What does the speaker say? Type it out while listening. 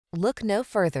Look no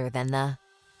further than the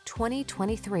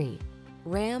 2023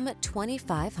 Ram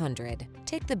 2500.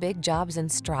 Take the big jobs in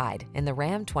stride in the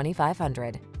Ram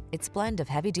 2500. Its blend of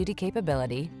heavy-duty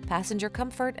capability, passenger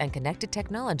comfort, and connected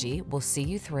technology will see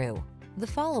you through. The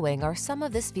following are some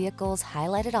of this vehicle's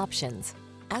highlighted options: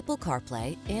 Apple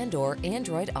CarPlay and/or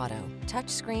Android Auto,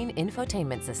 touchscreen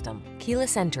infotainment system,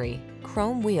 keyless entry,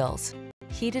 chrome wheels,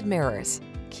 heated mirrors,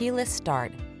 keyless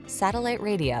start, satellite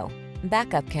radio,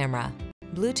 backup camera,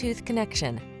 Bluetooth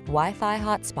connection, Wi-Fi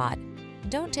hotspot.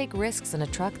 Don't take risks in a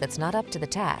truck that's not up to the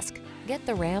task. Get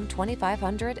the Ram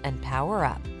 2500 and power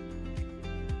up.